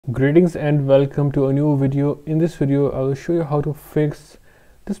Greetings and welcome to a new video. In this video I will show you how to fix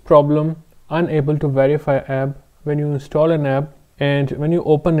this problem, unable to verify app. When you install an app and when you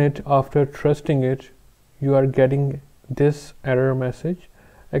open it after trusting it, you are getting this error message.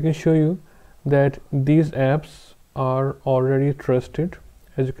 I can show you that these apps are already trusted,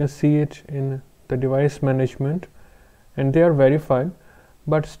 as you can see it in the device management, and they are verified,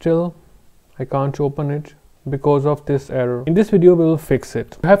 but still I can't open it because of this error. In this video we will fix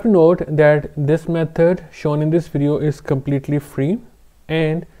it. You have to note that this method shown in this video is completely free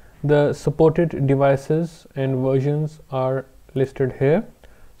and the supported devices and versions are listed here.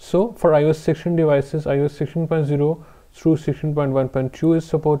 So for iOS 16 devices, iOS 16.0 through 16.1.2 is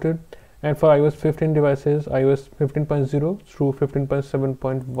supported, and for iOS 15 devices, iOS 15.0 through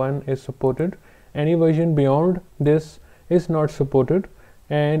 15.7.1 is supported. Any version beyond this is not supported,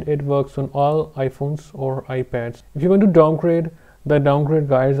 and it works on all iPhones or iPads. If you want to downgrade, the downgrade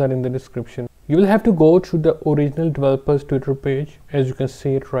guides are in the description. You will have to go to the original developer's Twitter page, as you can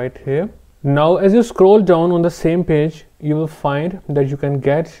see it right here. Now as you scroll down on the same page, you will find that you can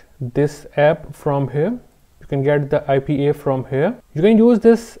get this app from here. You can get the IPA from here. You can use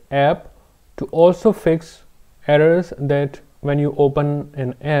this app to also fix errors that when you open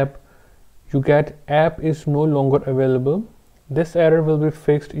an app, you get app is no longer available. This error will be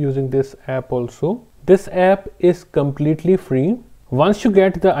fixed using this app also. This app is completely free. Once you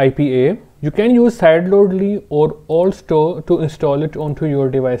get the IPA, you can use sideloadly or AllStore to install it onto your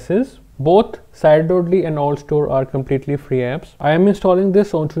devices. Both sideloadly and AllStore are completely free apps. I am installing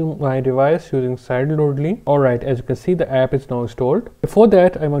this onto my device using sideloadly. Alright, as you can see, the app is now installed. Before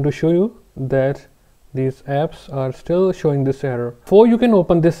that, I want to show you that these apps are still showing this error. Before you can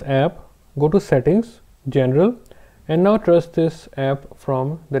open this app, go to Settings, General, and now trust this app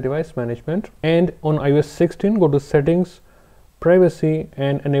from the device management. And on iOS 16, go to Settings, Privacy,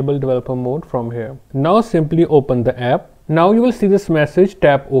 and Enable Developer Mode from here. Now simply open the app. Now you will see this message,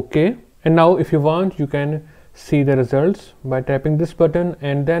 tap OK. And now if you want, you can see the results by tapping this button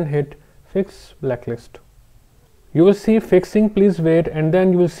and then hit Fix Blacklist. You will see fixing, please wait, and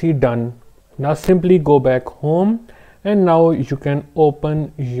then you will see done. Now simply go back home, and now you can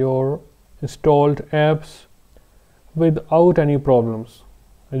open your installed apps without any problems,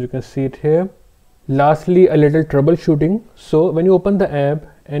 as you can see it here. Lastly, a little troubleshooting. So when you open the app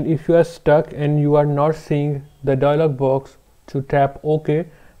and if you are stuck and you are not seeing the dialog box to tap OK,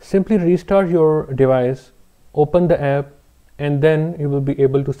 simply restart your device, open the app, and then you will be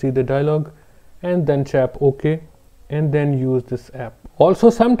able to see the dialog, and then tap OK and then use this app. Also,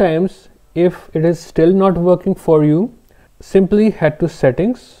 sometimes if it is still not working for you, simply head to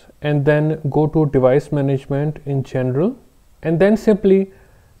Settings and then go to Device Management in General, and then simply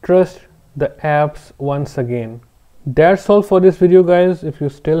trust the apps once again. That's all for this video, guys. If you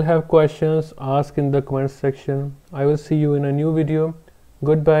still have questions, ask in the comment section. I will see you in a new video.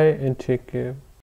 Goodbye and take care.